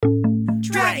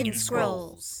Dragon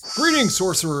Scrolls. Greetings,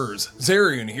 sorcerers!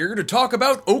 Zarian here to talk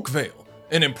about Oakvale,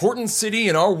 an important city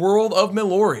in our world of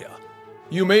Meloria.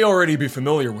 You may already be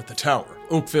familiar with the tower,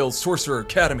 Oakvale's Sorcerer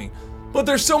Academy, but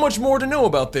there's so much more to know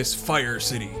about this fire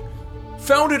city.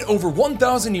 Founded over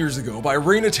 1,000 years ago by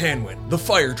Reyna Tanwin, the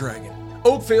Fire Dragon,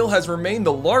 Oakvale has remained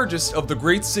the largest of the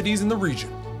great cities in the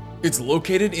region. It's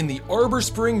located in the Arbor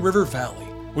Spring River Valley,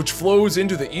 which flows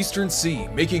into the Eastern Sea,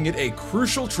 making it a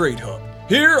crucial trade hub.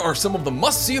 Here are some of the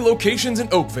must-see locations in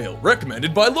Oakvale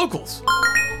recommended by locals.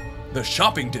 The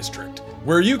Shopping District,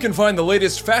 where you can find the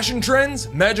latest fashion trends,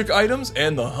 magic items,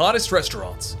 and the hottest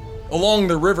restaurants. Along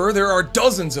the river, there are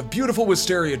dozens of beautiful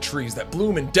wisteria trees that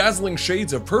bloom in dazzling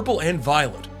shades of purple and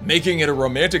violet, making it a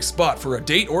romantic spot for a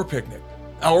date or picnic.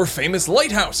 Our famous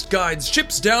lighthouse guides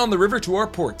ships down the river to our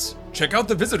ports. Check out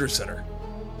the visitor center.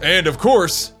 And of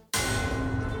course,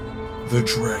 the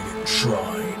Dragon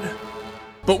Shrine.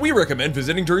 But we recommend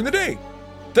visiting during the day.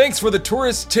 Thanks for the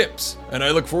tourist tips, and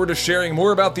I look forward to sharing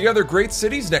more about the other great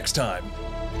cities next time.